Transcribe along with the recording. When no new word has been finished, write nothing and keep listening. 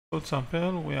For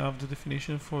example, we have the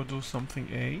definition for do something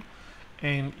A,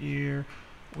 and here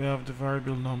we have the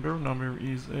variable number. Number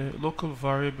is a local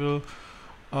variable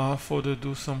for the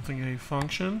do something A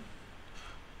function.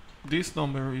 This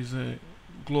number is a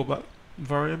global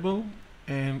variable,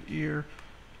 and here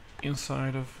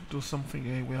inside of do something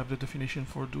A we have the definition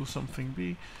for do something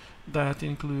B. That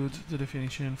includes the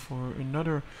definition for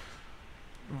another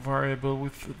variable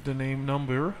with the name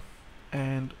number,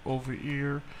 and over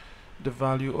here the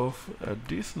value of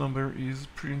this number is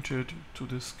printed to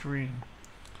the screen.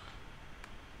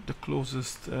 The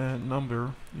closest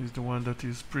number is the one that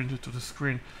is printed to the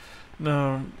screen.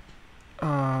 Now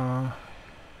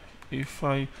if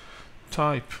I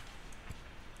type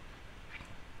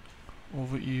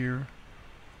over here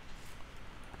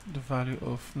the value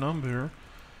of number,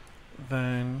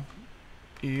 then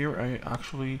here I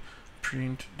actually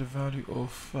print the value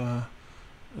of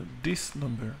this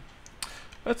number.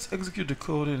 Let's execute the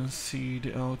code and see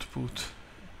the output.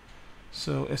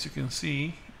 So as you can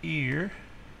see here,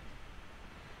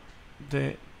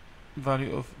 the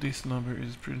value of this number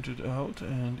is printed out,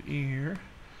 and here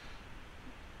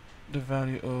the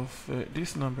value of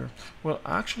this number. Well,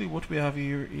 actually what we have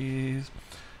here is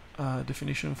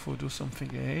definition for do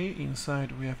something A.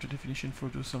 Inside we have the definition for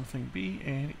do something B,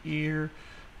 and here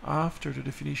after the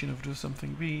definition of do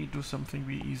something B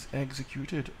is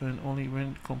executed, and only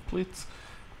when it completes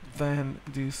then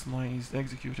this line is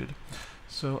executed.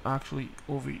 So actually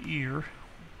over here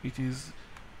it is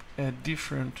a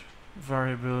different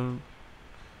variable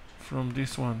from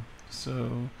this one.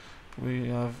 So we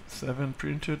have 7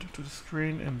 printed to the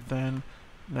screen and then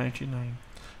 99.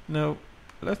 Now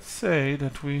let's say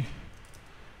that we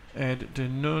add the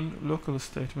non-local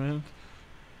statement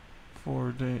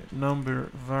for the number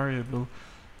variable.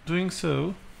 Doing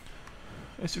so,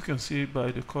 as you can see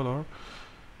by the color,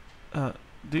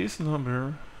 this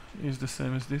number is the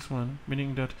same as this one,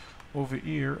 meaning that over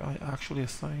here I actually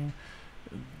assign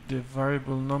the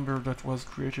variable number that was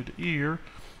created here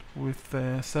with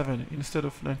 7 instead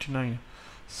of 99.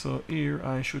 So here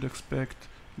I should expect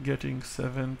getting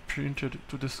 7 printed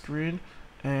to the screen,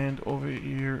 and over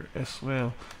here as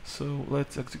well. So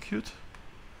let's execute.